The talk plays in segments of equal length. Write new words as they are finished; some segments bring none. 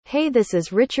Hey, this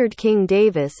is Richard King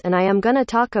Davis, and I am gonna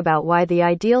talk about why the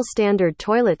ideal standard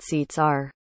toilet seats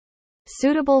are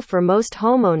suitable for most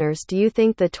homeowners. Do you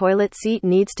think the toilet seat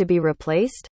needs to be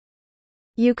replaced?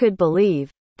 You could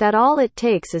believe that all it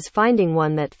takes is finding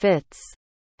one that fits.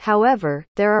 However,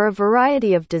 there are a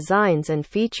variety of designs and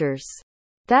features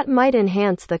that might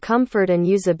enhance the comfort and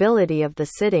usability of the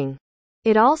sitting.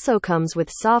 It also comes with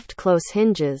soft close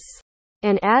hinges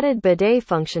and added bidet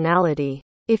functionality.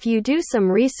 If you do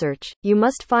some research, you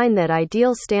must find that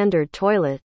ideal standard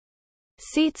toilet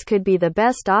seats could be the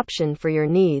best option for your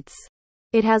needs.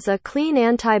 It has a clean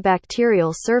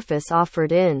antibacterial surface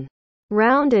offered in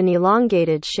round and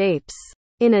elongated shapes.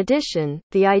 In addition,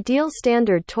 the ideal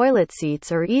standard toilet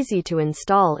seats are easy to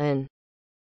install and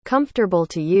comfortable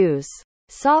to use.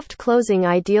 Soft closing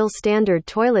ideal standard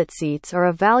toilet seats are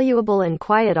a valuable and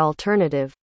quiet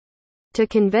alternative to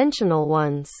conventional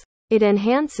ones. It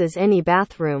enhances any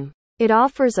bathroom. It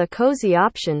offers a cozy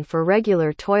option for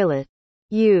regular toilet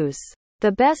use.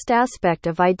 The best aspect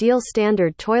of ideal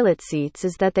standard toilet seats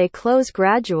is that they close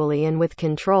gradually and with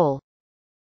control.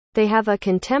 They have a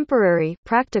contemporary,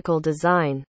 practical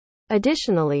design.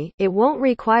 Additionally, it won't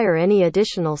require any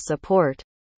additional support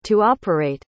to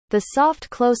operate. The soft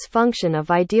close function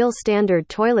of ideal standard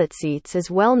toilet seats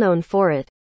is well known for it.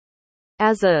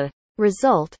 As a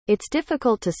result, it's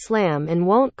difficult to slam and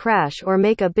won't crash or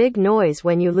make a big noise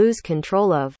when you lose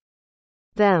control of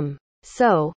them.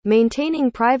 So,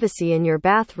 maintaining privacy in your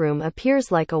bathroom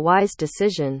appears like a wise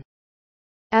decision.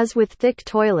 As with thick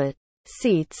toilet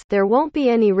seats, there won't be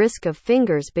any risk of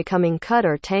fingers becoming cut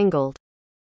or tangled.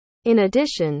 In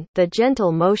addition, the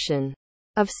gentle motion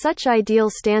of such ideal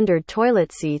standard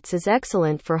toilet seats is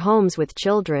excellent for homes with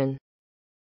children.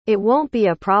 It won't be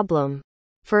a problem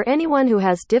for anyone who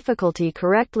has difficulty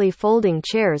correctly folding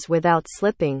chairs without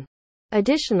slipping.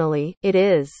 Additionally, it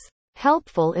is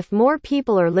helpful if more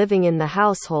people are living in the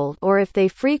household or if they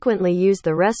frequently use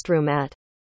the restroom at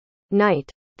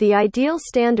night. The ideal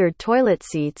standard toilet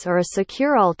seats are a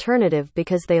secure alternative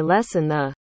because they lessen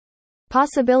the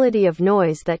possibility of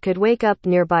noise that could wake up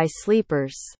nearby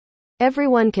sleepers.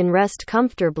 Everyone can rest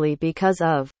comfortably because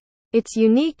of its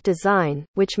unique design,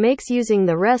 which makes using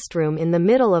the restroom in the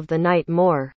middle of the night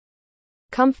more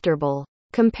comfortable.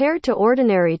 Compared to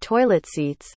ordinary toilet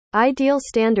seats, ideal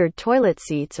standard toilet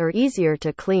seats are easier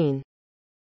to clean.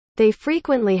 They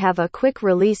frequently have a quick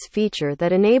release feature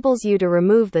that enables you to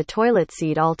remove the toilet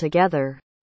seat altogether.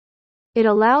 It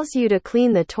allows you to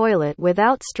clean the toilet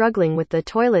without struggling with the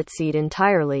toilet seat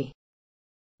entirely.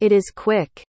 It is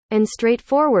quick and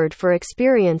straightforward for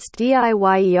experienced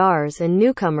DIYers and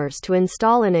newcomers to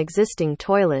install an existing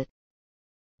toilet.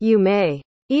 You may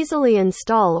easily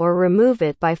install or remove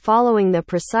it by following the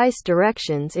precise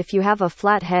directions if you have a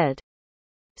flat head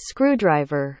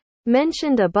screwdriver.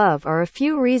 Mentioned above are a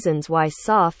few reasons why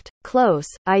soft, close,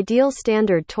 ideal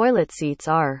standard toilet seats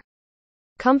are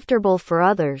comfortable for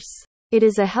others. It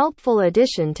is a helpful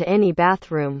addition to any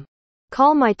bathroom.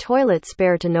 Call My Toilet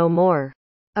Spare to know more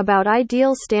about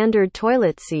ideal standard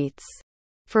toilet seats.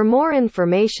 For more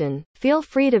information, feel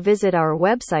free to visit our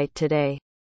website today.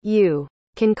 You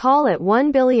can call at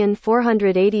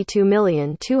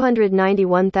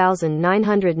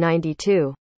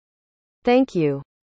 1,482,291,992. Thank you.